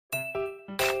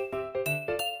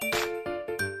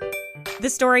The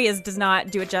story does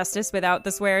not do it justice without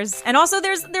the swears. And also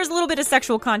there's a little bit of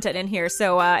sexual content in here.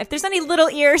 So if there's any little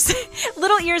ears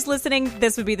listening,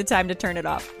 this would be the time to turn it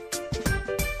off.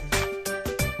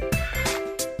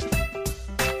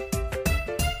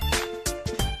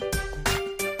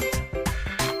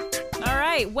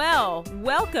 Well,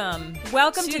 welcome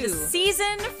to the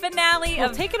season finale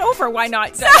of Take It Over, why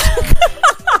not?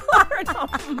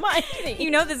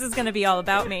 You know this is going to be all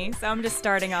about me, so I'm just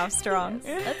starting off strong.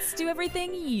 Let's do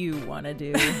everything you want to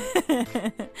do.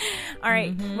 All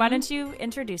right, why don't you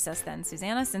introduce us then,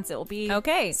 Susanna, since it will be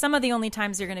some of the only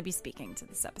times you're going to be speaking to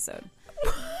this episode.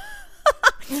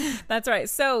 That's right.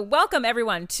 So welcome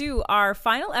everyone to our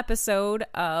final episode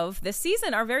of this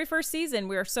season, our very first season.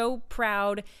 We are so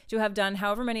proud to have done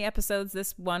however many episodes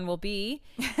this one will be.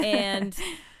 And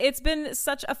it's been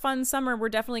such a fun summer. We're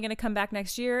definitely going to come back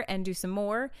next year and do some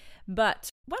more. But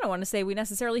I don't want to say we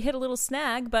necessarily hit a little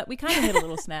snag, but we kind of hit a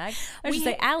little snag. I should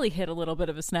say Allie hit a little bit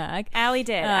of a snag. Allie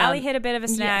did. Allie hit a bit of a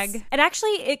snag. Yes. And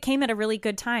actually, it came at a really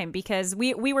good time because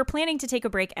we were planning to take a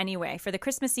break anyway for the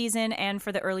Christmas season and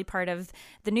for the early part of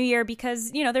the new year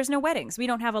because, you know, there's no weddings. We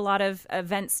don't have a lot of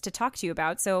events to talk to you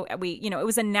about. So it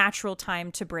was a natural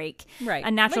time to break. Right.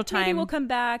 A natural time. Maybe we'll come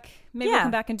back. Maybe we'll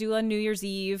come back and do a New Year's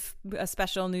Eve, a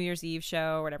special New Year's Eve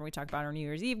show or whatever we talk about our New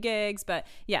Year's Eve gigs. But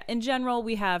yeah, in general,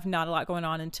 we have not a lot going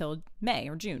on until May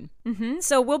or June. Mm-hmm.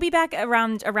 So we'll be back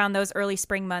around those early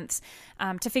spring months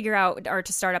to figure out or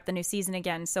to start up the new season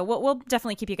again. So we'll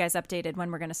definitely keep you guys updated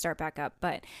when we're going to start back up.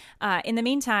 But in the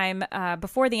meantime,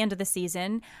 before the end of the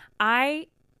season, I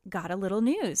got a little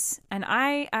news. And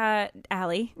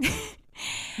Allie,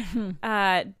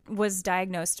 was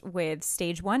diagnosed with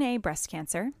stage 1A breast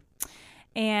cancer.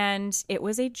 And it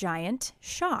was a giant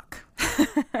shock,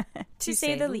 to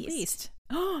say the least.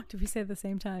 Oh, did we say it at the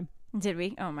same time? Did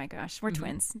we? Oh my gosh, we're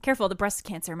twins. Careful, the breast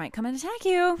cancer might come and attack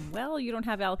you. Well, you don't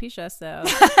have alopecia, so.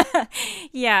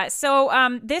 Yeah,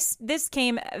 so this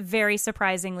came very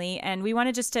surprisingly, and we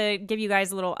wanted just to give you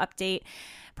guys a little update.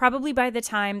 Probably by the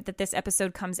time that this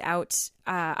episode comes out,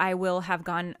 I will have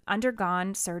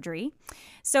undergone surgery.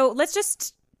 So let's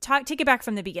just take it back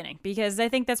from the beginning because I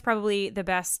think that's probably the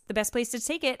best place to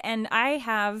take it. And I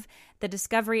have the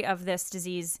discovery of this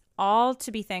disease all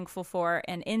to be thankful for,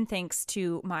 and in thanks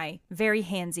to my very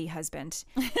handsy husband,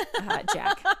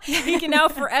 Jack. He can now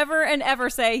forever and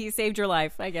ever say he saved your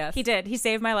life, I guess. He did. He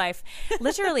saved my life.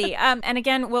 Literally. And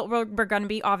again, we're going to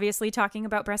be obviously talking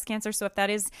about breast cancer. So if that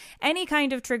is any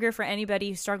kind of trigger for anybody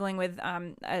who's struggling with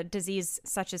a disease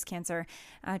such as cancer,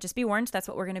 just be warned, that's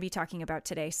what we're going to be talking about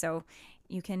today. So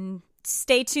you can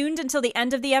stay tuned until the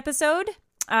end of the episode.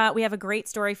 We have a great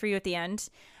story for you at the end.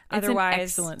 Otherwise, it's an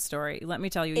excellent story. Let me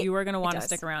tell you, you are going to want to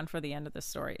stick around for the end of this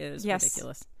story. It is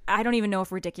ridiculous. I don't even know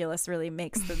if ridiculous really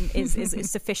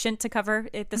is sufficient to cover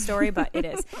the story, but it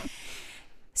is.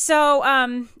 So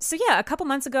yeah, a couple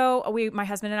months ago, my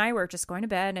husband and I were just going to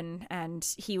bed,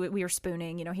 and we were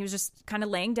spooning. You know, he was just kind of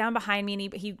laying down behind me,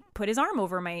 and he put his arm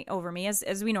over me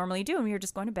as we normally do, and we were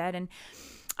just going to bed. And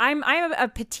I'm a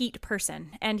petite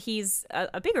person, and he's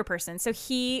a bigger person. So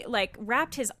he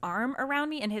wrapped his arm around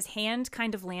me, and his hand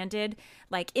kind of landed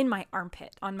in my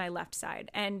armpit on my left side.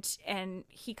 And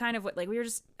he kind of we were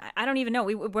just, I don't even know.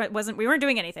 We weren't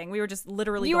doing anything. We were just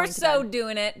literally You going were to so bed.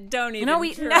 doing it. Don't even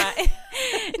try.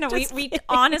 No, we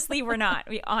honestly were not.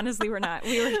 We honestly were not.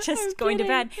 We were just going to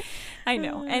bed. I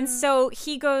know. And so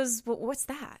he goes, well, what's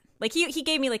that? He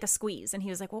gave me a squeeze, and he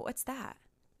was like, well, what's that?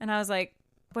 And I was like,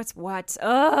 what's what?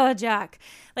 Oh, Jack.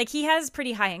 He has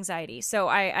pretty high anxiety. So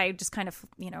I just kind of,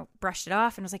 brushed it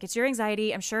off and was like, it's your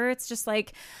anxiety. I'm sure it's just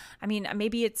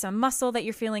maybe it's a muscle that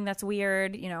you're feeling that's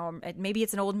weird. Maybe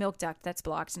it's an old milk duct that's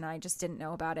blocked and I just didn't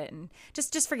know about it. And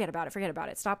just forget about it. Forget about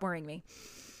it. Stop worrying me.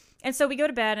 And so we go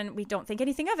to bed and we don't think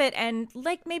anything of it. And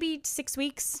maybe 6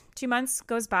 weeks, 2 months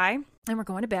goes by and we're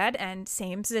going to bed and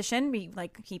same position.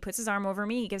 He puts his arm over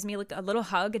me. He gives me a little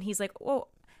hug and he's like, oh,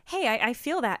 hey, I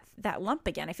feel that lump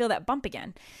again. I feel that bump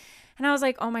again. And I was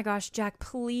like, oh my gosh, Jack,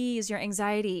 please, your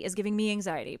anxiety is giving me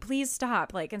anxiety. Please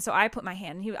stop. And so I put my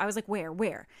hand, and I was like,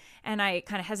 where? And I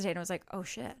kind of hesitated. I was like, oh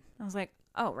shit. I was like,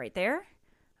 oh, right there?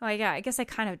 Oh yeah, I guess I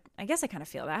kind of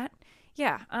feel that.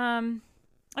 Yeah.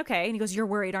 Okay. And he goes, you're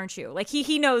worried, aren't you?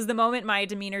 He knows the moment my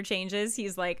demeanor changes,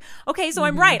 he's like, okay, so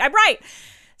I'm right.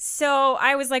 So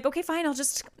I was like, okay, fine.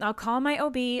 I'll call my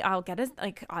OB.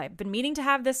 I've been meaning to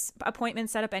have this appointment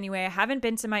set up anyway. I haven't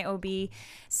been to my OB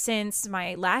since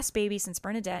my last baby, since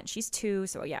Bernadette. She's 2.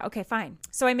 So yeah, okay, fine.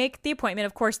 So I make the appointment.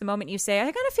 Of course, the moment you say, I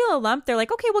gotta feel a lump, they're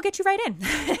like, okay, we'll get you right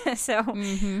in. So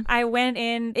I went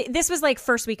in. This was like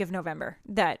first week of November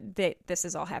that this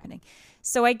is all happening.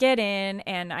 So I get in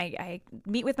and I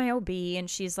meet with my OB, and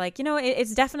she's like, I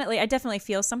definitely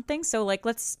feel something. So like,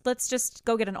 let's just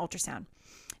go get an ultrasound.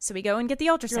 So we go and get the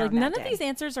ultrasound. You're like, none of these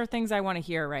answers are things I want to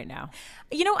hear right now.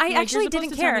 I actually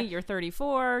didn't care. Tell me you're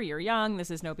 34, you're young,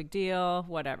 this is no big deal,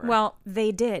 whatever. Well,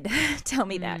 they did tell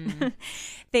me that.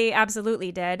 They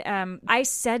absolutely did. I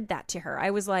said that to her. I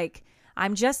was like,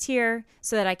 I'm just here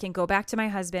so that I can go back to my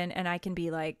husband and I can be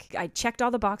like, I checked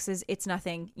all the boxes. It's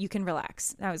nothing. You can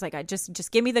relax. I was like, I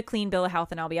just give me the clean bill of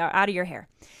health and I'll be out of your hair.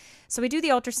 So we do the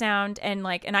ultrasound and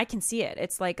I can see it.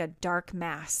 It's like a dark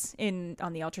mass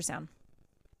on the ultrasound.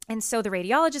 And so the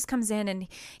radiologist comes in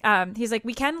and he's like,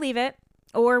 we can leave it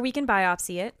or we can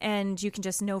biopsy it and you can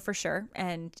just know for sure.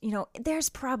 And, there's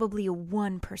probably a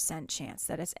 1% chance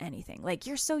that it's anything. Like,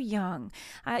 you're so young.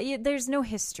 There's no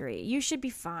history. You should be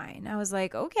fine. I was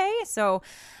like, okay. So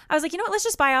I was like, let's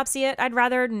just biopsy it. I'd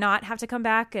rather not have to come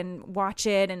back and watch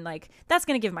it. And that's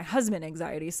going to give my husband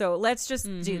anxiety. So let's just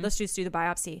do the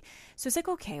biopsy. So it's like,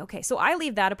 okay. So I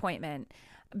leave that appointment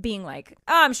being like,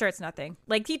 oh, I'm sure it's nothing.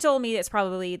 Like, he told me it's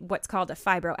probably what's called a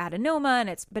fibroadenoma and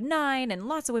it's benign and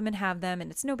lots of women have them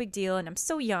and it's no big deal and I'm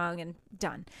so young and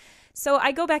done. So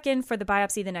I go back in for the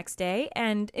biopsy the next day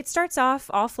and it starts off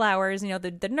all flowers.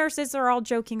 The nurses are all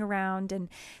joking around and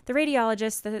the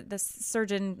radiologist, the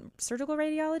surgical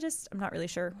radiologist, I'm not really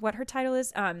sure what her title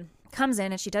is, comes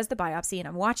in and she does the biopsy and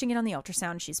I'm watching it on the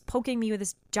ultrasound. She's poking me with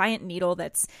this giant needle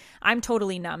I'm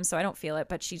totally numb, so I don't feel it,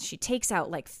 but she takes out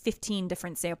like 15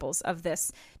 different samples of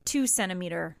this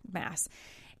 2-centimeter mass.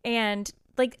 And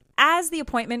as the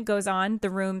appointment goes on,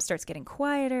 the room starts getting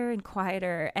quieter and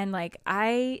quieter. And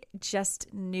I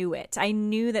just knew it. I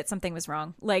knew that something was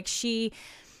wrong.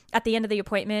 At the end of the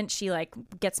appointment, she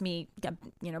gets me,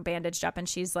 bandaged up and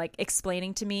she's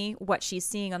explaining to me what she's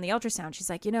seeing on the ultrasound. She's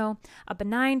like, a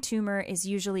benign tumor is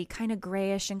usually kind of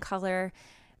grayish in color.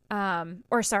 A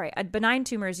benign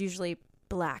tumor is usually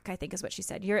black, I think is what she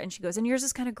said. And she goes, and yours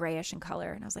is kind of grayish in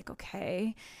color. And I was like,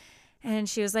 okay. And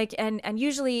she was like, and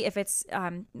usually if it's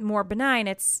more benign,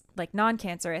 it's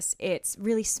non-cancerous, it's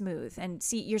really smooth. And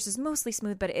see, yours is mostly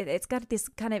smooth, but it's got this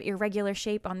kind of irregular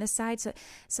shape on this side.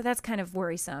 So that's kind of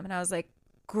worrisome. And I was like,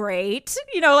 great.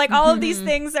 All of these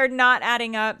things are not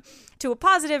adding up to a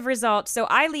positive result. So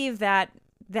I leave that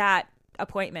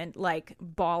appointment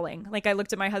bawling. I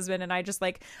looked at my husband and I just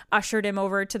ushered him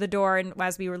over to the door, and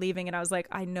as we were leaving, and I was like,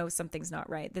 I know something's not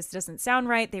right. This doesn't sound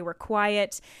right. They were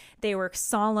quiet, they were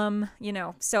solemn,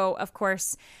 so of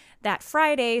course that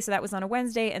Friday, so that was on a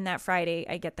Wednesday, and that Friday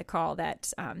I get the call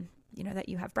that that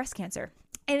you have breast cancer.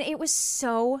 And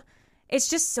it's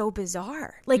just so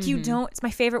bizarre. It's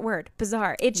my favorite word,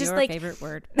 bizarre. It's just your favorite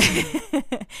word.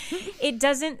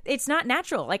 It's not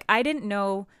natural. I didn't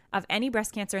know of any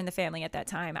breast cancer in the family at that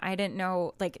time. I didn't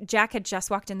know, Jack had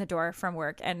just walked in the door from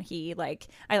work and he I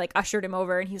ushered him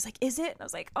over and he was like, is it? And I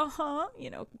was like, uh-huh,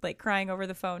 crying over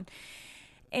the phone.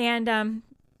 And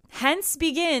hence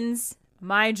begins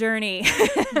my journey.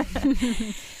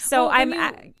 So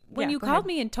when you called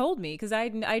me and told me, because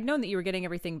I'd known that you were getting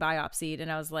everything biopsied, and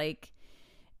I was like,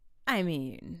 I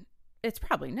mean, it's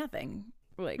probably nothing.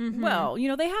 Well,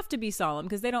 they have to be solemn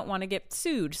because they don't want to get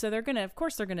sued. So they're going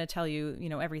to tell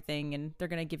you, everything, and they're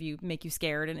going to make you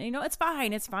scared, and, it's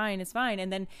fine.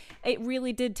 And then it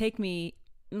really did take me,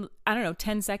 I don't know,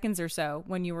 10 seconds or so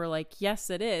when you were like,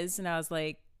 yes, it is. And I was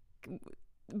like,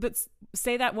 but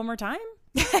say that one more time.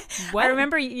 I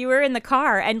remember you were in the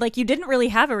car and you didn't really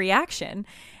have a reaction.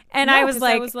 And no, I was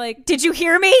like, did you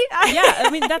hear me? Yeah, I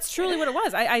mean, that's truly what it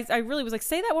was. I really was like,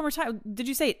 say that one more time. Did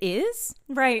you say it is?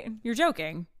 Right. You're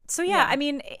joking. So yeah, I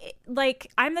mean,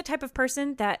 I'm the type of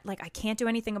person that I can't do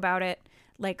anything about it.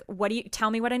 What do you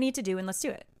tell me what I need to do and let's do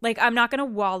it. I'm not going to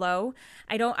wallow.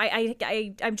 I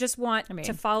just want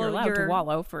to follow you're allowed to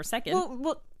wallow for a second.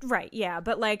 Well, right. Yeah.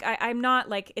 But I'm not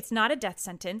it's not a death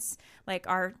sentence.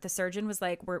 The surgeon was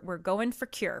like, we're going for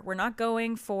cure. We're not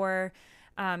going for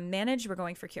manage, we're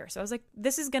going for cure. So I was like,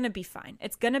 this is going to be fine.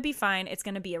 It's going to be fine. It's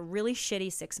going to be a really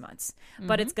shitty 6 months,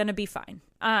 but it's going to be fine.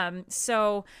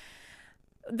 So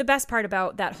the best part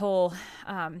about that whole,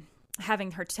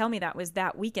 having her tell me that was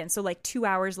that weekend. So 2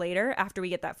 hours later, after we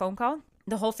get that phone call,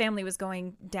 the whole family was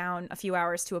going down a few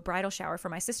hours to a bridal shower for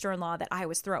my sister-in-law that I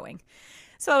was throwing.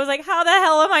 So I was like, how the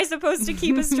hell am I supposed to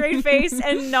keep a straight face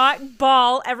and not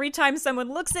bawl every time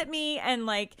someone looks at me and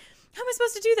how am I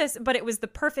supposed to do this? But it was the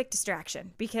perfect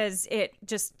distraction because it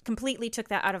just completely took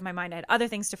that out of my mind. I had other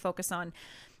things to focus on.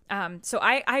 So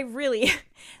I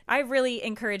really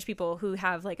encourage people who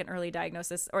have like an early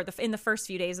diagnosis or in the first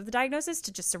few days of the diagnosis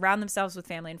to just surround themselves with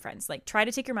family and friends. Like try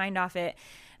to take your mind off it.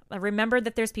 Remember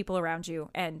that there's people around you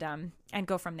and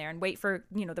go from there and wait for,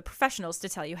 the professionals to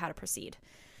tell you how to proceed.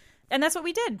 And that's what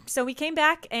we did. So we came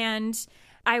back and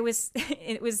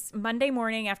it was Monday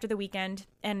morning after the weekend,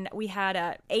 and we had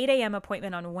a 8 a.m.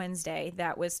 appointment on Wednesday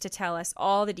that was to tell us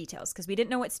all the details because we didn't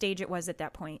know what stage it was at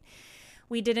that point.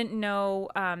 We didn't know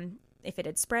if it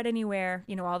had spread anywhere,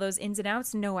 all those ins and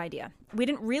outs, no idea. We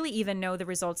didn't really even know the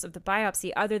results of the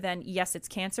biopsy other than, yes, it's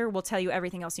cancer. We'll tell you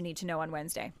everything else you need to know on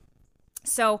Wednesday.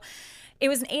 So it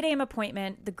was an 8 a.m.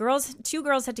 appointment. Two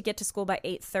girls had to get to school by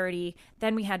 8:30.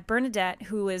 Then we had Bernadette,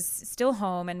 who was still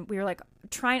home, and we were like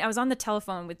I was on the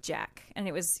telephone with Jack, and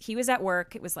he was at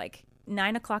work. It was like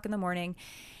 9 o'clock in the morning.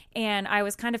 And I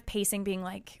was kind of pacing, being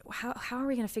like, how are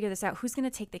we going to figure this out? Who's going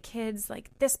to take the kids? Like,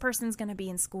 this person's going to be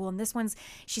in school, and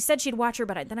she said she'd watch her,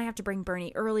 but then I have to bring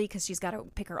Bernie early because she's got to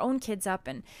pick her own kids up.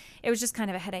 And it was just kind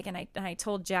of a headache. And I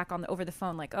told Jack over the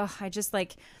phone, like, I just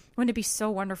wouldn't it be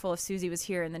so wonderful if Susie was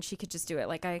here and then she could just do it?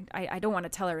 Like, I don't want to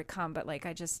tell her to come, but like,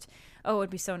 it'd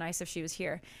be so nice if she was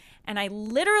here. And I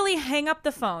literally hang up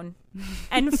the phone,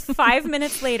 and 5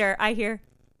 minutes later, I hear,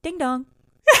 ding dong.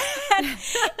 And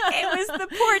it was the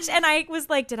porch, and I was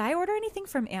like, did I order anything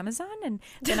from Amazon? And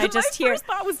then I just hear, my first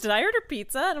thought was, did I order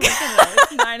pizza? And I'm like, no,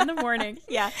 it's 9 a.m.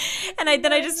 Yeah. And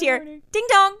then I just hear ding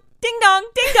dong, ding dong,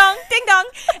 ding dong, ding dong.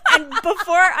 And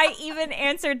before I even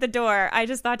answered the door, I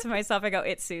just thought to myself, I go,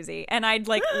 it's Susie. And I'd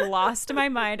lost my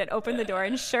mind and opened the door,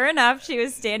 and sure enough, she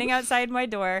was standing outside my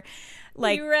door.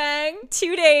 You rang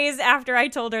 2 days after I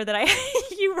told her that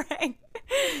you rang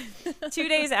 2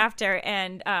 days after.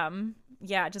 And,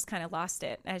 just kind of lost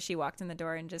it as she walked in the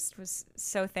door and just was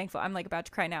so thankful. I'm about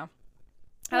to cry now.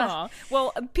 Oh,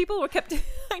 well, people were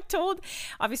I told,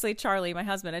 obviously, Charlie, my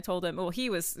husband, I told him, he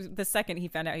was, the second he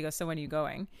found out, he goes, so when are you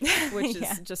going? Which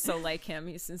is just so like him.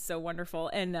 He's so wonderful.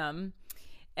 And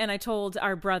I told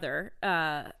our brother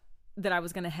that I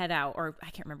was going to head out, or I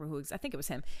can't remember who, I think it was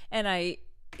him. And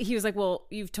he was like, well,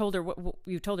 you've told her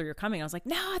you're coming. I was like,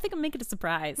 no, I think I'm making it a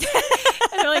surprise.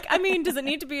 And they're like, I mean, does it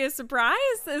need to be a surprise?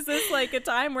 Is this like a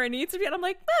time where it needs to be? And I'm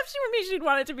like, if she were me, she'd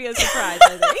want it to be a surprise,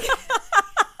 I think.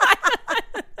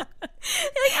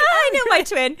 I knew my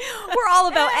twin. We're all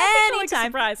about any time.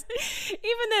 Surprise. Even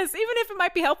if it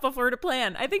might be helpful for her to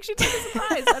plan, I think she'd take a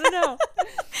surprise. I don't know.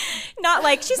 Not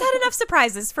like she's had enough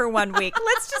surprises for 1 week.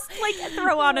 Let's just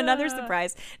throw on another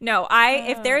surprise. No,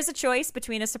 if there is a choice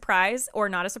between a surprise or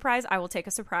not a surprise, I will take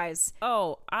a surprise.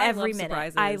 Oh, every minute.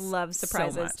 Surprises I love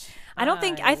surprises. So much.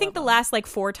 I think the last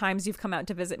 4 times you've come out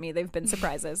to visit me, they've been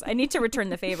surprises. I need to return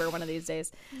the favor one of these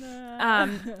days.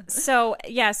 So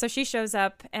she shows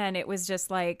up, and it was just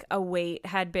like a weight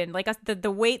had been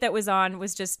the weight that was on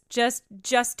was just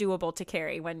doable to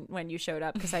carry when you showed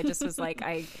up, because I just was like,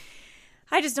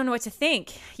 I just don't know what to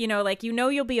think.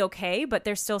 You'll be okay, but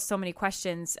there's still so many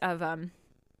questions of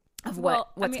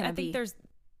what's going to be. I think there's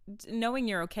knowing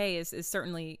you're okay is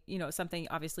certainly, something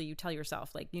obviously you tell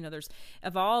yourself, there's,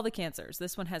 of all the cancers,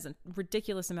 this one has a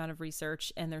ridiculous amount of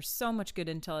research and there's so much good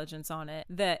intelligence on it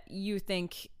that you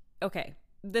think, okay,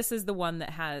 this is the one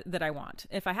that I want.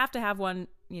 If I have to have one,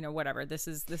 whatever, this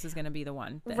is going to be the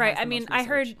one. Right. I mean, I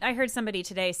heard somebody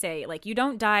today say, you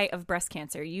don't die of breast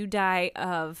cancer. You die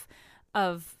of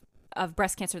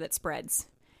breast cancer that spreads.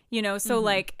 So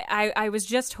I was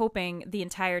just hoping the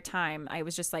entire time, I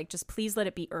was just just please let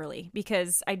it be early,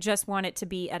 because I just want it to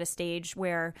be at a stage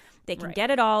where they can get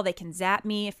it all. They can zap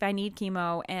me if I need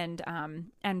chemo, and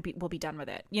we'll be done with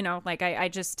it. I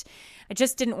just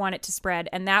didn't want it to spread.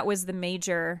 And that was the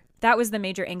major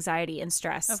anxiety and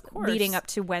stress leading up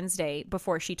to Wednesday,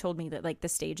 before she told me that the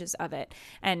stages of it.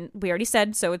 And we already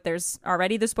said, so there's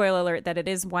already the spoiler alert that it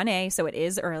is 1A, so it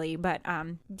is early. But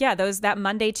that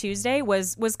Monday, Tuesday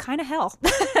was kind of hell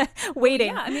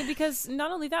waiting. Yeah, I mean, because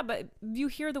not only that, but you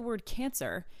hear the word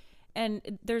cancer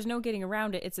and there's no getting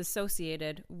around it. It's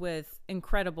associated with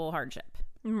incredible hardship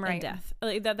and death.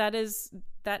 That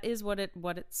is what it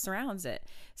surrounds it.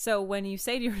 So when you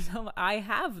say to yourself, I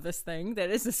have this thing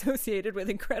that is associated with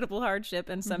incredible hardship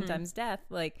and sometimes death,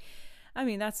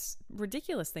 that's a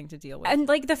ridiculous thing to deal with. And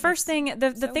the first thing,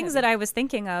 the so things heavy. That I was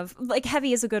thinking of,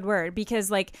 heavy is a good word, because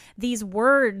these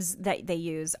words that they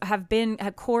use have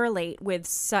correlate with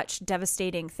such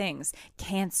devastating things: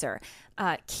 cancer,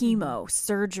 chemo,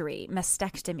 surgery,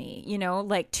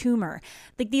 mastectomy, tumor.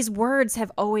 These words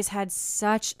have always had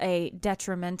such a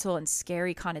detrimental and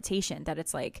scary connotation that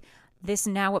it's this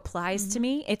now applies to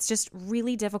me. It's just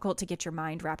really difficult to get your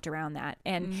mind wrapped around that.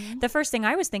 And the first thing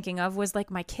I was thinking of was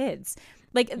like my kids.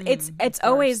 Like it's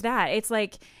always that. It's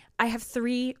like I have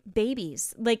 3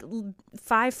 babies, like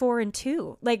 5, 4, and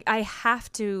 2. Like I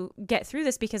have to get through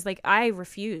this because like I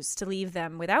refuse to leave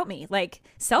them without me. Like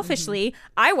selfishly,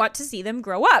 I want to see them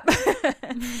grow up.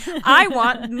 I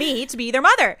want me to be their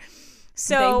mother.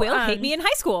 So they will hate me in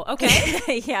high school.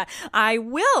 Okay. Yeah, I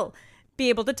will be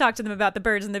able to talk to them about the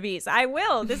birds and the bees. I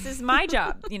will. This is my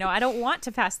job. I don't want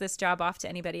to pass this job off to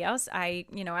anybody else. I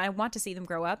want to see them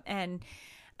grow up. And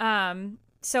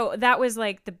so that was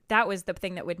like that was the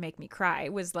thing that would make me cry,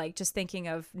 was like just thinking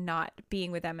of not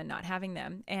being with them and not having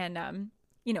them. And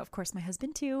of course my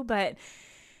husband too, but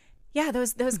yeah,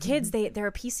 those kids, they're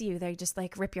a piece of you. They just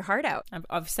like rip your heart out.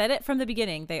 I've said it from the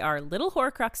beginning. They are little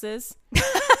Horcruxes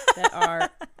that are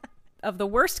of the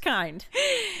worst kind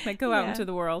that go out into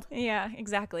the world. Yeah,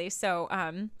 exactly. So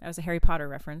that was a Harry Potter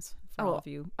reference for all of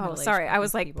you. Oh, sorry. I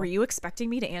was like, people. Were you expecting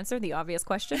me to answer the obvious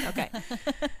question? Okay.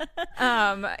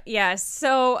 Yeah.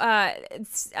 So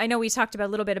I know we talked about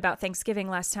a little bit about Thanksgiving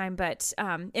last time, but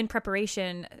in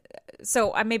preparation,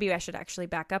 so maybe I should actually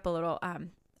back up a little.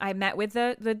 I met with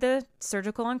the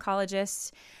surgical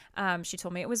oncologist. She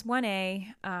told me it was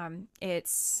 1A.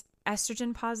 It's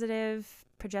estrogen positive,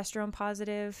 progesterone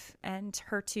positive, and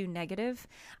HER2 negative.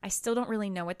 I still don't really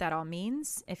know what that all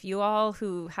means. If you all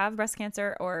who have breast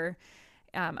cancer or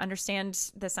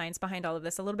understand the science behind all of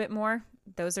this a little bit more,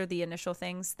 those are the initial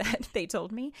things that they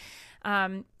told me.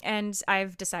 And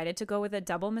I've decided to go with a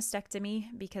double mastectomy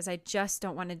because I just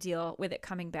don't want to deal with it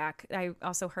coming back. I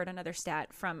also heard another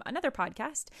stat from another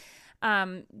podcast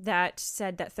that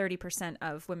said that 30%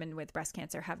 of women with breast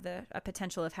cancer have a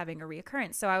potential of having a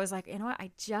reoccurrence. So I was like, you know what? I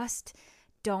just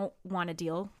don't want to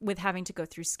deal with having to go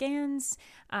through scans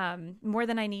more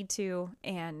than I need to,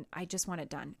 and I just want it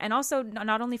done. And also,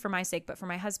 not only for my sake, but for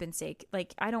my husband's sake,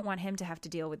 like I don't want him to have to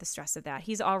deal with the stress of that.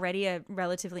 He's already a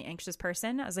relatively anxious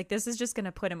person. I was like, this is just going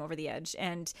to put him over the edge,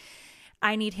 and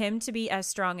I need him to be as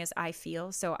strong as I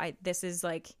feel. So this is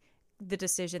like the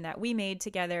decision that we made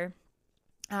together.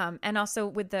 And also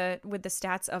with the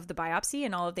stats of the biopsy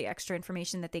and all of the extra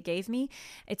information that they gave me,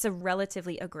 it's a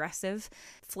relatively aggressive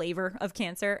flavor of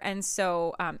cancer. And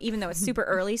so even though it's super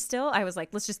early still, I was like,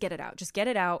 let's just get it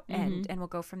out, and we'll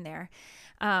go from there.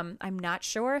 I'm not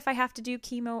sure if I have to do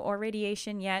chemo or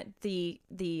radiation yet. The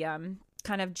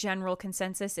kind of general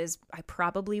consensus is I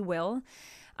probably will.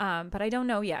 But I don't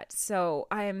know yet. So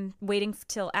I'm waiting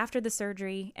till after the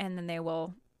surgery, and then they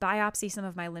will biopsy some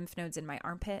of my lymph nodes in my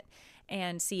armpit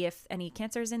and see if any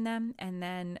cancer's in them, and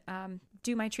then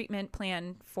do my treatment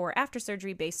plan for after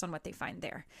surgery based on what they find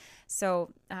there.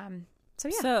 So yeah.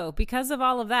 So because of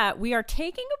all of that, we are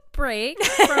taking a break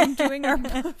from doing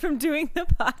the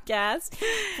podcast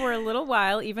for a little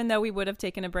while, even though we would have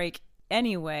taken a break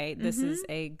anyway. This is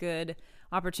a good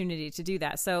opportunity to do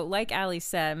that. So like Allie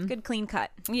said, good clean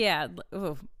cut. Yeah.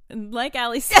 Ooh, like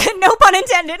Allie said, no pun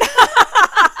intended.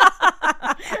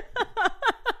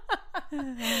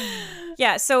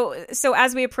 Yeah, so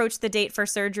as we approach the date for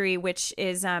surgery, which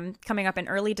is coming up in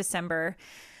early December,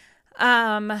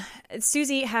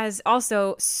 Susie has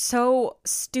also so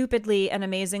stupidly and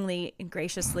amazingly and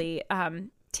graciously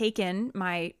taken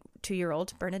my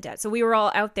 2-year-old Bernadette. So we were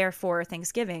all out there for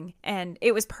Thanksgiving, and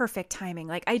it was perfect timing.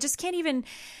 Like I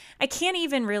can't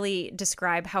even really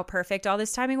describe how perfect all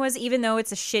this timing was, even though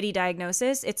it's a shitty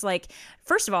diagnosis. It's like,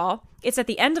 first of all, it's at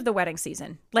the end of the wedding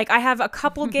season. Like I have a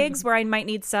couple gigs where I might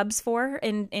need subs for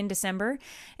in December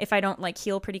if I don't like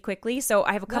heal pretty quickly. So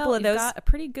I have a couple of those. Got a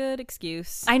pretty good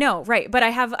excuse. I know, right? But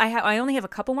I only have a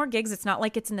couple more gigs. It's not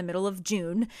like it's in the middle of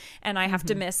June and I have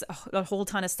to miss a whole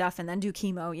ton of stuff and then do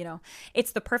chemo.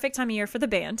 It's the perfect time of year for the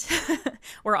band.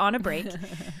 We're on a break.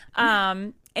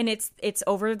 And it's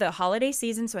over the holiday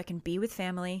season, so I can be with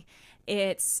family.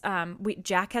 It's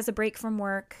Jack has a break from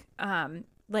work.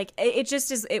 Like it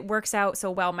just is. It works out so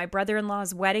well. My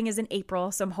brother-in-law's wedding is in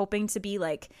April, so I'm hoping to be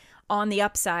like on the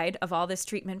upside of all this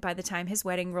treatment by the time his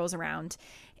wedding rolls around.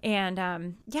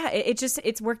 And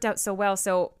it's worked out so well.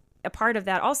 So a part of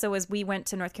that also is we went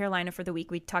to North Carolina for the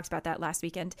week. We talked about that last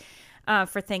weekend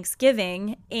for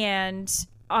Thanksgiving, and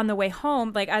on the way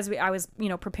home, like as I was,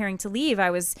 preparing to leave, I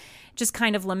was just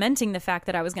kind of lamenting the fact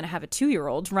that I was going to have a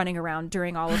 2-year-old running around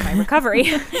during all of my recovery.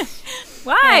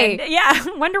 Why?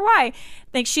 And, wonder why.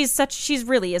 Like she's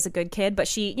really is a good kid, but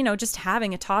she, just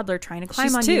having a toddler trying to climb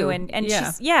she's on two. you and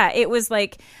yeah. She's,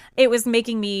 it was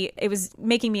making me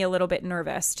a little bit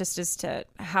nervous just as to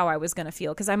how I was going to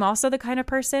feel. 'Cause I'm also the kind of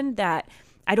person that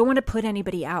I don't want to put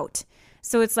anybody out.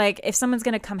 So it's like, if someone's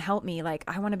going to come help me, like,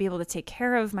 I want to be able to take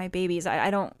care of my babies. I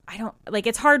don't like,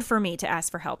 it's hard for me to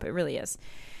ask for help. It really is.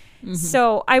 Mm-hmm.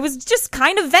 So I was just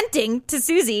kind of venting to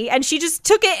Susie, and she just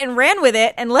took it and ran with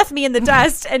it and left me in the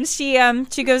dust. And she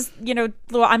goes,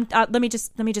 well, let me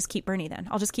just keep Bernie then.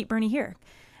 I'll just keep Bernie here.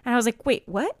 And I was like, wait,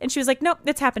 what? And she was like, nope,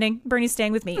 it's happening. Bernie's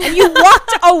staying with me. And you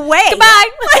walked away. Goodbye.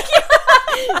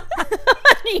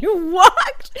 You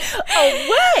walked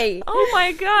away. Oh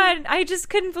my God. I just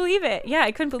couldn't believe it. Yeah,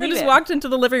 I couldn't believe it. I just walked into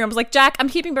the living room. I was like, Jack, I'm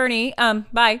keeping Bernie.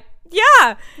 Bye.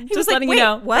 Yeah. He just was letting you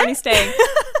know. What? Bernie's staying.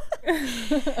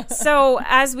 So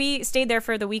as we stayed there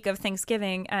for the week of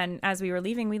Thanksgiving, and as we were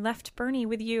leaving, we left Bernie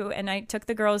with you, and I took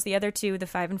the girls, the other two, the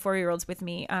 5 and 4-year-olds, with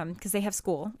me, because they have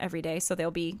school every day, so they'll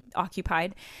be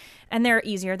occupied, and they're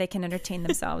easier. They can entertain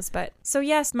themselves. But so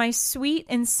yes, my sweet,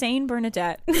 insane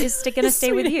Bernadette is going to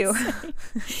stay with you.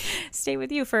 Stay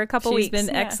with you for a couple weeks. She's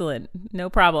been excellent.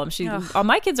 No problem. All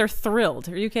my kids are thrilled.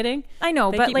 Are you kidding? I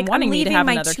know, but like, I'm leaving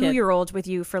my 2-year-old with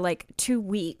you for like 2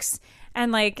 weeks.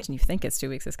 And like, you think it's 2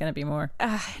 weeks? It's going to be more.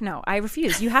 No, I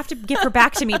refuse. You have to give her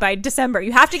back to me by December.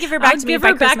 You have to give her back to me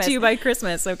by Christmas. Back to you by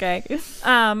Christmas, okay?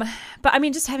 But I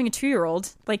mean, just having a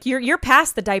 2-year-old, like, you're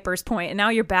past the diapers point, and now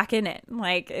you're back in it.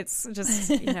 Like, it's just,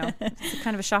 it's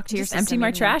kind of a shock to your system. Empty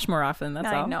my trash more often. That's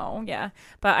all. I know, yeah.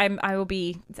 But I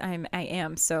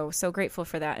am so grateful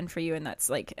for that and for you, and that's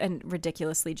like a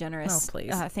ridiculously generous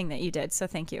thing that you did. So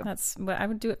thank you. That's what I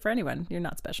would do it for anyone. You're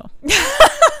not special.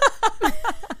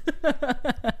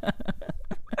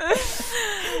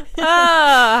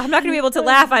 I'm not going to be able to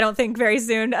laugh, I don't think, very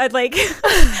soon. I'd like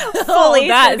fully.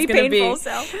 That is going to be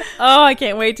painful. Oh, I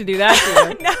can't wait to do that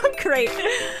to you. No, great.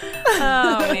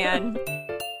 Oh man.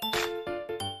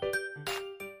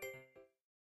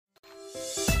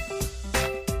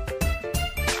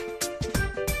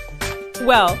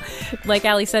 Well, like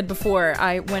Allie said before,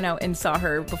 I went out and saw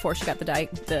her before she got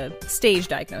the stage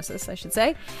diagnosis, I should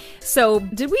say. So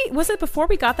was it before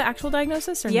we got the actual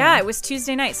diagnosis? Or yeah, no? It was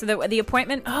Tuesday night. So the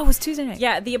appointment. Oh, it was Tuesday night.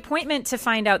 Yeah, the appointment to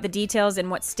find out the details and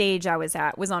what stage I was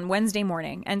at was on Wednesday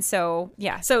morning. And so,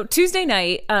 yeah. So Tuesday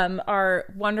night, our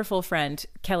wonderful friend,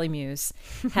 Kelly Muse,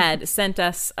 had sent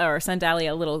Allie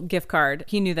a little gift card.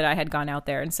 He knew that I had gone out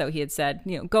there. And so he had said,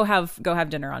 go have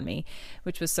dinner on me,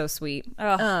 which was so sweet.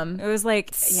 Oh, it was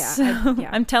like, yeah. So,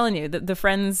 I'm telling you, the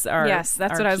friends are. Yes,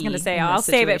 that's what I was going to say. I'll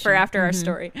save it for after our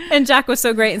story. And Jack was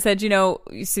so great and said,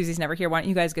 Susie's never here. Why don't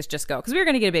you guys just go? Because we were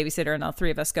going to get a babysitter and all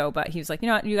 3 of us go. But he was like, you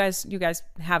know what, you guys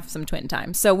have some twin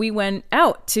time. So we went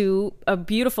out to a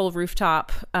beautiful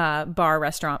rooftop bar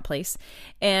restaurant place.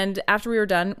 And after we were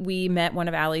done, we met one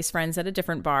of Allie's friends at a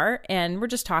different bar, and we're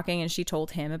just talking, and she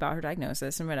told him about her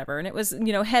diagnosis and whatever. And it was,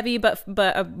 heavy, but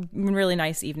a really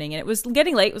nice evening. And it was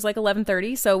getting late. It was like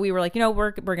 11:30. So we were like,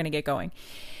 we're going to get going.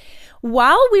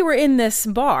 While we were in this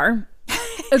bar,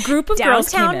 a group of girls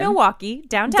came in. Downtown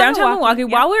Milwaukee. Yeah.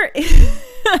 While we're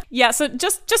yeah, so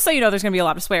just so you know, there's going to be a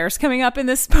lot of swears coming up in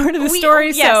this part of the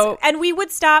story. Yes, so and we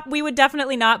would stop. We would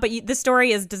definitely not. But the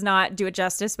story does not do it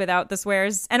justice without the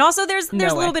swears. And also, there's a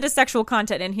little bit of sexual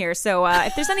content in here. So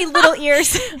if there's any little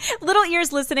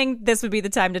ears listening, this would be the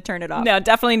time to turn it off. No,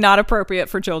 definitely not appropriate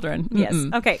for children. Yes.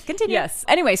 Okay. Continue. Yes.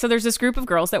 Anyway, so there's this group of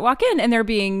girls that walk in, and they're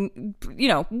being,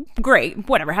 great,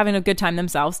 whatever, having a good time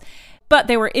themselves. But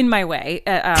they were in my way.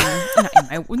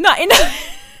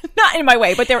 Not in my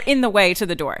way, but they're in the way to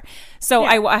the door. So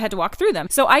yeah. I had to walk through them.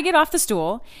 So I get off the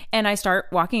stool and I start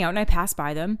walking out, and I pass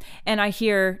by them, and I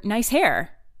hear nice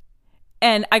hair.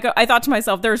 And I thought to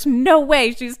myself, there's no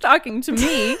way she's talking to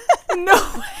me. No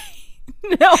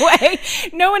way. No way.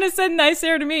 No one has said nice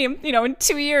hair to me, in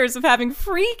 2 years of having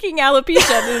freaking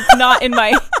alopecia. It's not in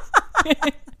my...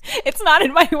 It's not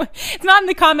in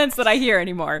the comments that I hear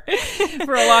anymore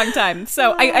for a long time.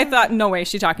 So I thought, no way is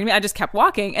she talking to me. I just kept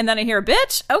walking, and then I hear a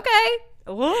bitch. Okay.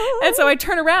 Whoa. And so I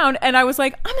turn around and I was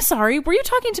like, I'm sorry, were you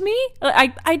talking to me?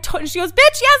 She goes,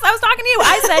 bitch, yes, I was talking to you.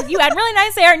 I said you had really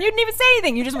nice hair and you didn't even say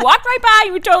anything. You just walked right by.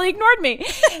 You totally ignored me.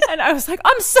 And I was like,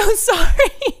 I'm so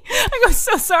sorry. I go,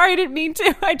 so sorry, I didn't mean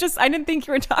to. I didn't think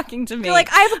you were talking to me. You're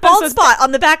like, I have a bald spot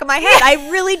on the back of my head. I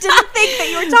really didn't think that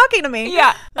you were talking to me.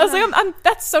 Yeah. I was like,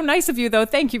 that's so nice of you, though.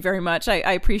 Thank you very much. I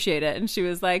appreciate it. And she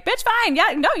was like, bitch, fine.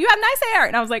 Yeah, no, you have nice hair.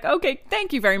 And I was like, okay,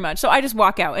 thank you very much. So I just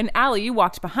walk out. And Allie, you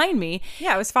walked behind me.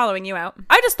 Yeah, I was following you out.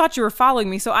 I just thought you were following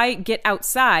me. So I get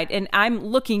outside and I'm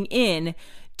looking in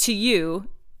to you,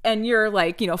 and you're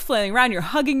like, flailing around. You're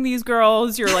hugging these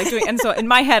girls. You're like doing, and so in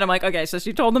my head, I'm like, okay, so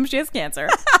she told them she has cancer.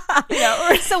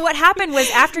 So what happened was,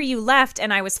 after you left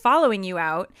and I was following you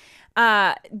out,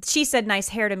 she said nice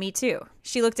hair to me too.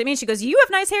 She looked at me and she goes, you have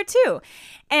nice hair too.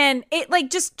 And it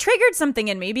just triggered something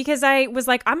in me, because I was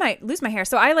like, I might lose my hair.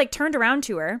 So I turned around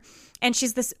to her. And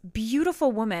she's this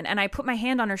beautiful woman. And I put my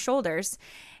hand on her shoulders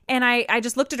and I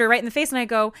just looked at her right in the face and I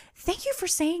go, thank you for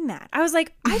saying that. I was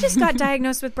like, I just got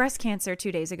diagnosed with breast cancer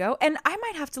 2 days ago and I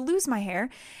might have to lose my hair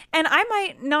and I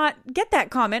might not get that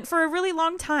comment for a really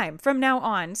long time from now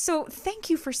on. So thank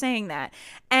you for saying that.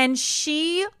 And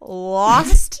she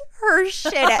lost her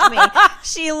shit at me.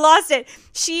 She lost it.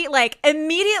 She like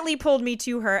immediately pulled me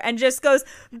to her and just goes,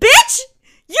 bitch,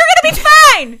 you're going to be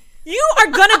fine. You are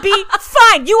going to be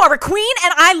fine. You are a queen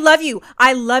and I love you.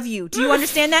 I love you. Do you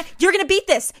understand that? You're going to beat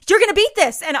this. You're going to beat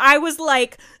this. And I was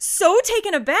like so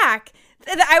taken aback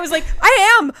that I was like,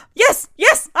 I am. Yes,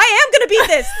 I am going to beat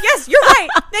this. Yes, you're right.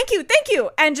 Thank you. Thank you.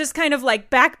 And just kind of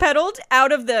like backpedaled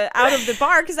out of the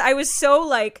bar because I was so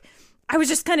like, I was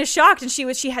just kind of shocked. And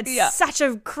she had such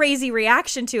a crazy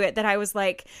reaction to it that I was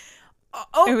like,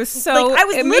 oh, it was so like I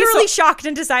was literally shocked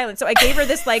into silence. So I gave her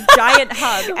this like giant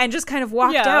hug and just kind of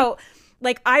walked out.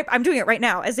 Like I'm doing it right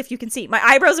now, as if you can see. My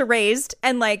eyebrows are raised,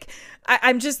 and like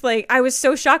I'm just like I was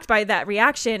so shocked by that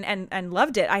reaction and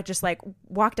loved it. I just like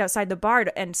walked outside the bar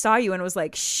and saw you and was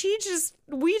like,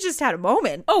 we just had a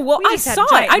moment. Oh well, I saw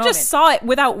it. I just saw it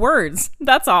without words.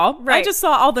 That's all. Right. I just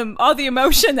saw all the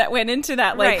emotion that went into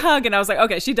that like hug, and I was like,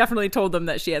 okay, she definitely told them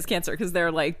that she has cancer because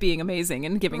they're like being amazing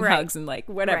and giving hugs and like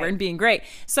whatever and being great.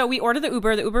 So we ordered the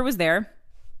Uber. The Uber was there.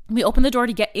 We open the door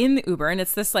to get in the Uber, and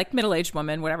it's this like middle-aged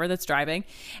woman, whatever, that's driving.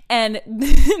 And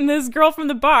this girl from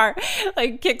the bar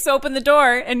like kicks open the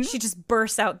door and she just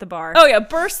bursts out the bar. Oh yeah,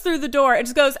 bursts through the door and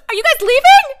just goes, "Are you guys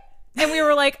leaving?" And we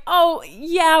were like, "Oh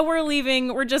yeah, we're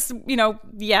leaving. We're just,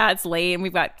 it's late and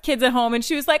we've got kids at home." And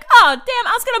she was like, "Oh damn,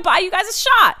 I was gonna buy you guys a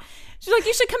shot." She's like,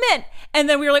 "You should come in." And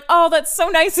then we were like, "Oh, that's so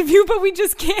nice of you, but we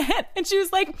just can't." And she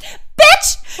was like,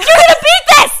 "Bitch, you're gonna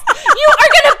beat this! You are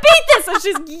gonna beat this!" And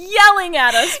she's yelling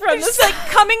at us from this, like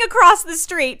coming across the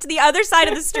street to the other side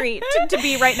of the street to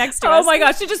be right next to us. Oh my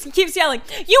gosh, she just keeps yelling,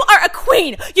 "You are a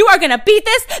queen! You are gonna beat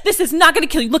this! This is not gonna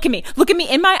kill you! Look at me! Look at me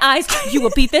in my eyes! You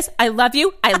will beat this! I love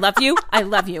you! I love you! I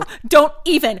love you! Don't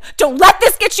let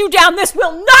this get you down! This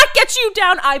will not get you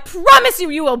down! I promise you,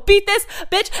 you will beat this,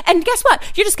 bitch! And guess what?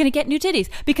 You're just gonna get new titties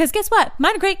because guess what?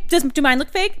 Mine are great. Do mine look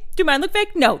fake? Do mine look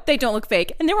fake? No, they don't look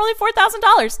fake. And they were only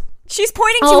 $4,000. She's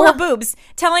pointing to her boobs,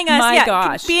 telling us, my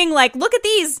gosh, being like, look at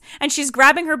these. And she's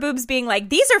grabbing her boobs, being like,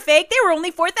 these are fake. They were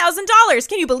only $4,000.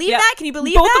 Can you believe that? Can you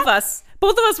believe that?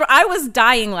 Both of us were, I was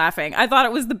dying laughing. I thought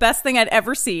it was the best thing I'd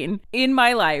ever seen in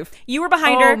my life. You were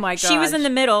behind her. Oh my gosh. She was in the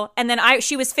middle. And then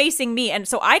she was facing me. And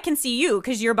so I can see you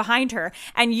because you're behind her.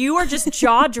 And you are just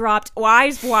jaw dropped,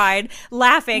 eyes wide,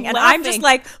 laughing. And I'm just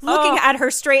like looking at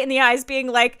her straight in the eyes, being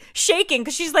like shaking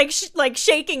because she's like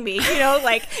shaking me,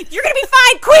 like, you're going to be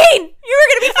fine, queen. You're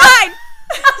going to be fine.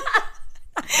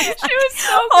 She was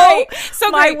so great. So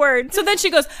my great. Word. So then she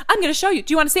goes, "I'm going to show you.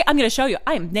 Do you want to see? I'm going to show you.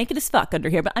 I am naked as fuck under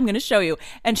here, but I'm going to show you."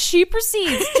 And she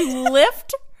proceeds to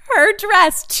lift her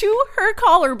dress to her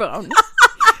collarbone.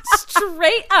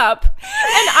 Straight up. And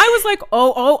I was like,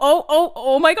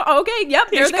 oh my God. Okay, yep,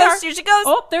 there they are. Here she goes.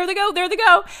 Oh, there they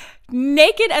go.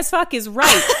 Naked as fuck is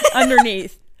right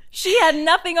underneath. She had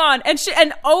nothing on.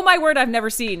 And oh my word, I've never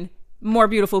seen more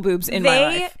beautiful boobs in my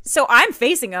life. So I'm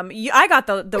facing them. I got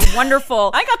the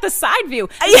wonderful. I got the side view.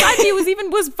 The side view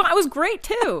was great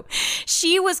too.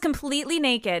 She was completely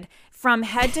naked from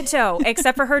head to toe,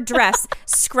 except for her dress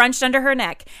scrunched under her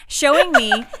neck, showing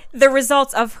me the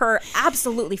results of her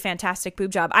absolutely fantastic boob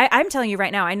job. I'm telling you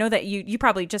right now. I know that you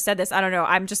probably just said this. I don't know.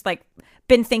 I'm just like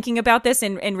been thinking about this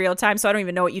in real time, so I don't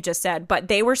even know what you just said. But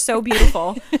they were so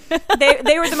beautiful.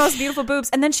 They were the most beautiful boobs.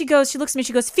 And then she looks at me.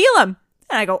 She goes, "Feel them."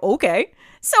 And I go, okay.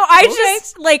 So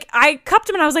I cupped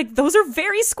them and I was like, those are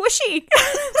very squishy.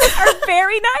 Those are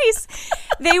very nice.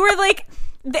 They were like,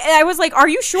 I was like, are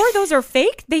you sure those are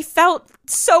fake? They felt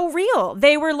so real.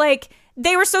 They were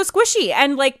so squishy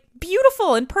and like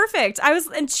beautiful and perfect.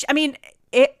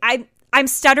 I'm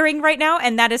stuttering right now,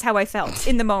 and that is how I felt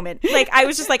in the moment. Like, I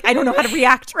was just like, I don't know how to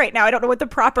react right now. I don't know what the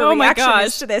proper reaction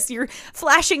is to this. You're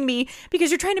flashing me because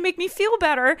you're trying to make me feel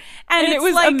better. And it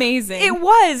was amazing. It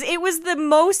was the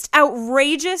most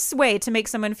outrageous way to make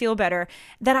someone feel better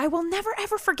that I will never,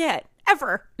 ever forget.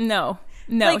 Ever. No,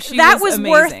 like, she that was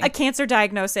worth amazing. a cancer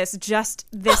diagnosis, just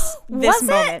this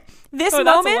moment. This moment.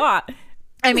 moment. That's a lot.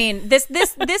 I mean,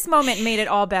 this moment made it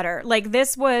all better. Like,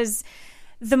 this was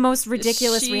the most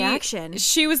ridiculous reaction.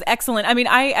 She was excellent. I mean,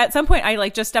 at some point I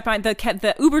like just stepped on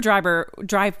the Uber driver.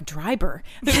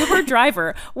 The Uber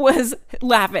driver was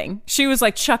laughing. She was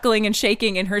like chuckling and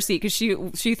shaking in her seat because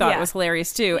she thought it was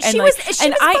hilarious too. And she was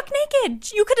buck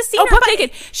naked. You could have seen her buck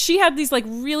naked. She had these like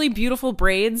really beautiful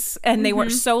braids, and they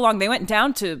weren't so long. They went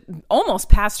down to almost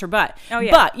past her butt. Oh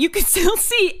yeah, but you could still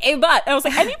see a butt. I was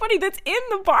like, anybody that's in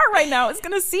the bar right now is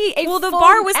gonna see a the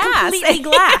bar was ass. Completely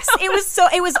glass.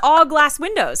 It was all glass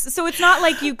windows. So it's not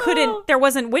like you couldn't. There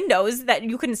wasn't windows that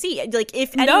you couldn't see. Like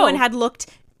if anyone had looked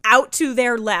out to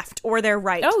their left or their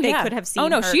right, they could have seen. Oh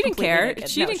no, her she didn't care. Naked.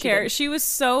 She didn't care. She was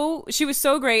so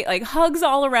great. Like hugs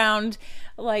all around.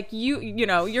 Like you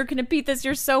know, you're gonna beat this.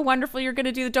 You're so wonderful. You're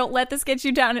gonna do. Don't let this get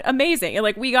you down. Amazing. And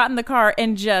like we got in the car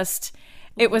and just,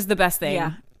 it was the best thing.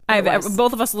 Yeah.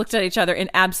 Both of us looked at each other in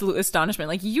absolute astonishment.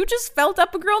 Like, you just felt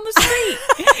up a girl in the street.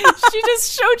 She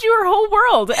just showed you her whole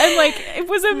world. And, like, it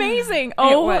was amazing.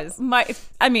 Oh, it was.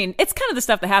 I mean, it's kind of the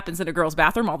stuff that happens in a girl's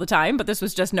bathroom all the time, but this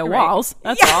was just no walls.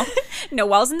 That's all. No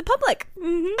walls in the public.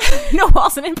 Mm-hmm. No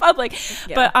walls in public.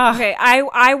 Yeah. But, okay,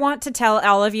 I want to tell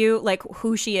all of you, like,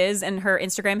 who she is and her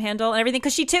Instagram handle and everything.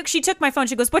 Because she took my phone.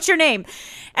 She goes, "What's your name?"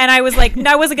 And I was like,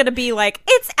 I wasn't going to be like,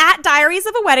 "It's at Diaries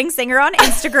of a Wedding Singer on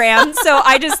Instagram." So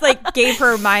I just like gave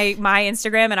her my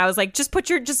Instagram, and I was like, just put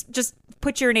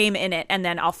your name in it, and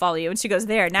then I'll follow you. And she goes,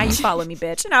 "There, now you follow me,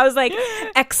 bitch." And I was like,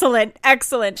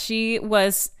 excellent. She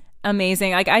was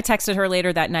amazing. Like, I texted her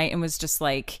later that night and was just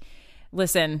like,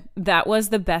 listen, that was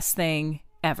the best thing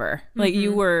ever. Like,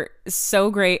 you were so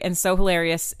great and so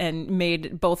hilarious and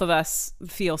made both of us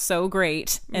feel so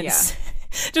great, and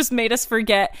just made us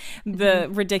forget the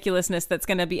ridiculousness that's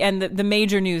going to be, and the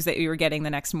major news that we were getting the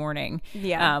next morning.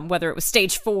 Yeah. Whether it was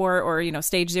stage 4 or,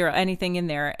 stage 0, anything in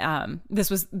there. This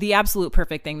was the absolute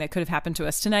perfect thing that could have happened to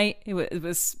us tonight. It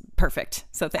was perfect.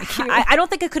 So thank you. I don't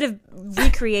think I could have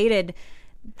recreated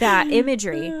that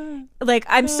imagery. Like,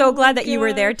 I'm so glad that you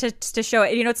were there to show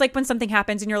it. It's like when something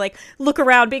happens and you're like, look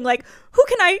around being like, who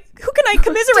can I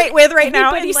commiserate with right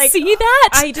now? And like, see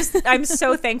that? I'm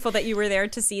so thankful that you were there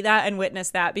to see that and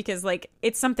witness that, because like,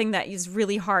 it's something that is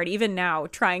really hard even now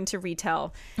trying to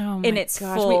retell in its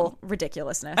full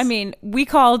ridiculously. I mean, we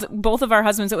called both of our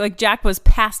husbands. Like, Jack was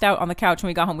passed out on the couch when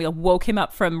we got home. We woke him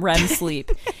up from REM sleep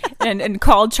and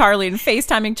called Charlie and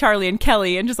FaceTiming Charlie and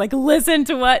Kelly and just like, listen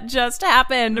to what just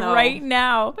happened right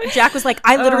now. Jack was like,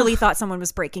 I literally thought someone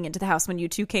was breaking into the house when you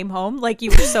two came home. Like, you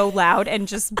were so loud and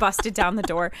just busted down the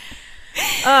door.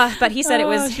 But he said it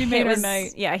was. She made her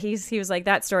night. Yeah, he was like,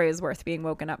 that story is worth being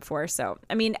woken up for. So,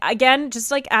 I mean, again,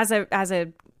 just like as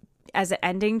an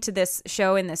ending to this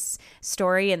show and this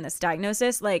story and this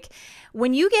diagnosis, like,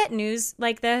 when you get news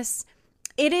like this,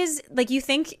 it is like, you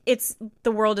think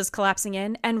the world is collapsing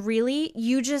in, and really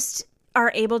you just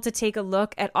are able to take a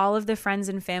look at all of the friends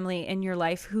and family in your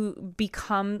life who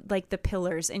become like the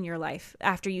pillars in your life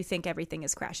after you think everything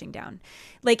is crashing down.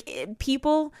 Like,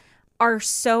 people are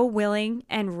so willing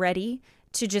and ready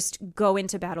to just go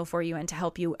into battle for you and to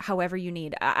help you however you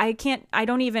need. I can't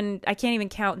even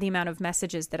count the amount of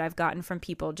messages that I've gotten from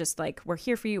people just like, we're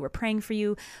here for you, we're praying for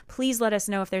you, please let us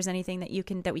know if there's anything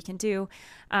that we can do.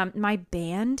 My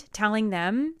band, telling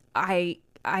them,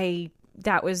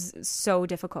 that was so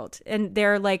difficult, and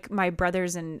they're like my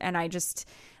brothers, and I just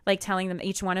like telling them,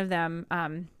 each one of them,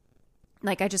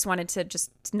 like, I just wanted to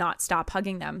just not stop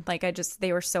hugging them. Like,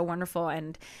 they were so wonderful.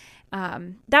 And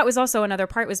that was also another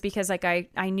part, was because like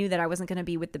I knew that I wasn't going to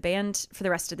be with the band for the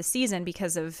rest of the season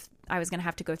because I was going to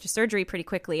have to go through surgery pretty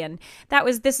quickly. And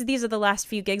these are the last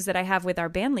few gigs that I have with our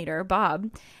band leader,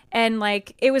 Bob. And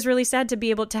like, it was really sad to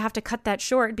be able to have to cut that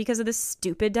short because of this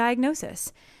stupid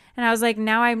diagnosis. And I was like,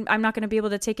 now I'm not going to be able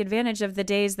to take advantage of the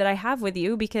days that I have with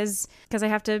you because I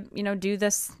have to, do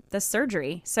this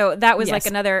surgery. So that was like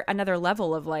another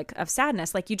level of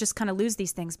sadness. Like, you just kind of lose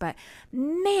these things, but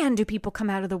man, do people come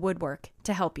out of the woodwork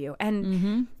to help you.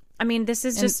 And I mean, this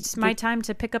is just my time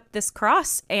to pick up this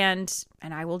cross, and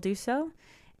I will do so.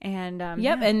 And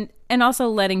and also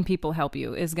letting people help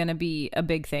you is going to be a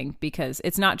big thing, because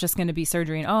it's not just going to be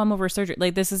surgery and I'm over surgery.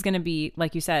 Like, this is going to be,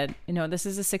 like you said, this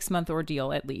is a 6-month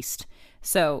ordeal at least.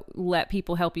 So let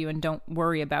people help you and don't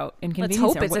worry about inconvenience.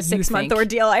 Let's hope it's a 6-month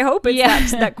ordeal. I hope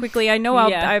it's that quickly. I know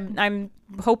I'm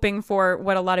hoping for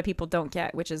what a lot of people don't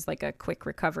get, which is like a quick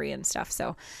recovery and stuff.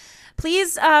 So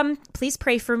please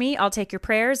pray for me. I'll take your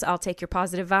prayers. I'll take your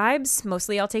positive vibes.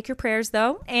 Mostly I'll take your prayers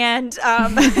though. And,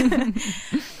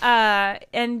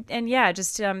 and yeah,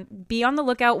 just, be on the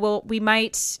lookout.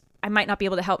 I might not be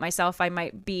able to help myself. I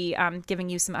might be, giving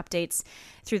you some updates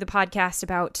through the podcast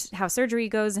about how surgery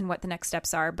goes and what the next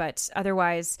steps are. But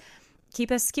otherwise,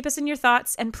 keep us in your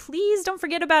thoughts, and please don't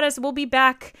forget about us. We'll be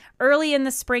back early in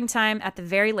the springtime at the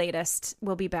very latest.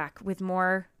 We'll be back with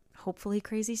more hopefully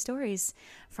crazy stories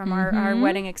from our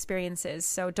wedding experiences.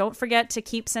 So don't forget to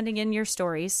keep sending in your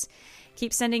stories.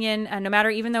 Keep sending in, no matter,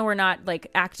 even though we're not like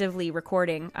actively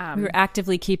recording. We're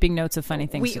actively keeping notes of funny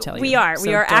things to tell you. We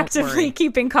are actively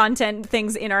keeping content,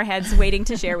 things in our heads waiting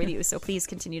to share with you. So please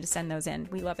continue to send those in.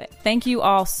 We love it. Thank you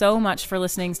all so much for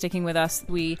listening, sticking with us.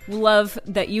 We love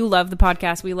that you love the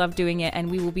podcast. We love doing it,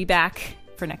 and we will be back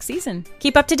for next season.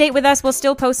 Keep up to date with us. We'll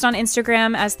still post on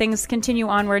Instagram as things continue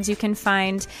onwards. You can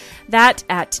find that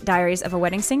at Diaries of a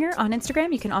Wedding Singer on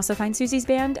Instagram. You can also find Susie's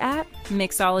band at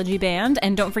Mixology Band.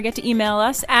 And don't forget to email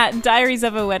us at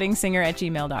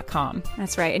diariesofawedingsinger@gmail.com.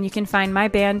 That's right. And you can find my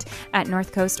band at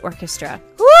North Coast Orchestra.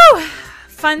 Woo!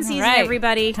 Fun season, right,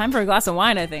 everybody. Time for a glass of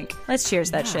wine, I think. Let's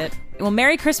cheers that shit. Well,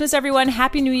 Merry Christmas, everyone.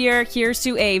 Happy New Year. Here's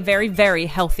to a very, very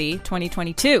healthy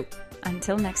 2022.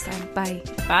 Until next time. Bye.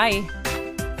 Bye.